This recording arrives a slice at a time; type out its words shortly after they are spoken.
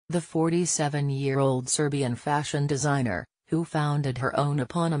The 47-year-old Serbian fashion designer, who founded her own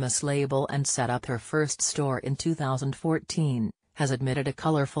eponymous label and set up her first store in 2014, has admitted a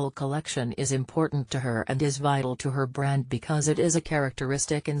colorful collection is important to her and is vital to her brand because it is a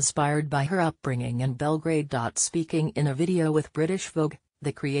characteristic inspired by her upbringing in Belgrade. Speaking in a video with British Vogue,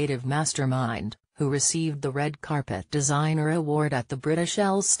 the creative mastermind, who received the Red Carpet Designer Award at the British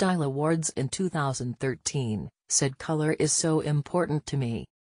Elle Style Awards in 2013, said color is so important to me.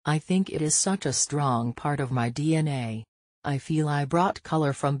 I think it is such a strong part of my DNA. I feel I brought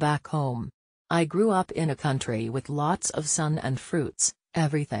color from back home. I grew up in a country with lots of sun and fruits,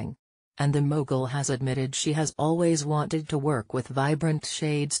 everything. And the mogul has admitted she has always wanted to work with vibrant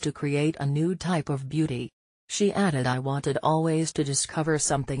shades to create a new type of beauty. She added, I wanted always to discover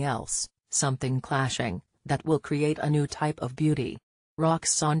something else, something clashing, that will create a new type of beauty.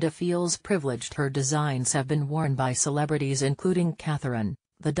 Roksanda feels privileged her designs have been worn by celebrities including Catherine,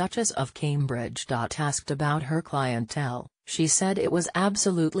 the Duchess of Cambridge. Asked about her clientele, she said it was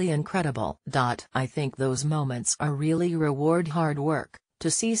absolutely incredible. I think those moments are really reward hard work,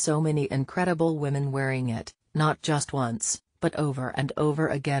 to see so many incredible women wearing it, not just once, but over and over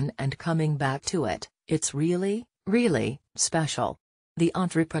again and coming back to it. It's really, really special. The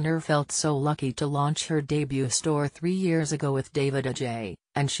entrepreneur felt so lucky to launch her debut store 3 years ago with David Ajay,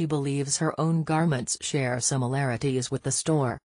 and she believes her own garments share similarities with the store.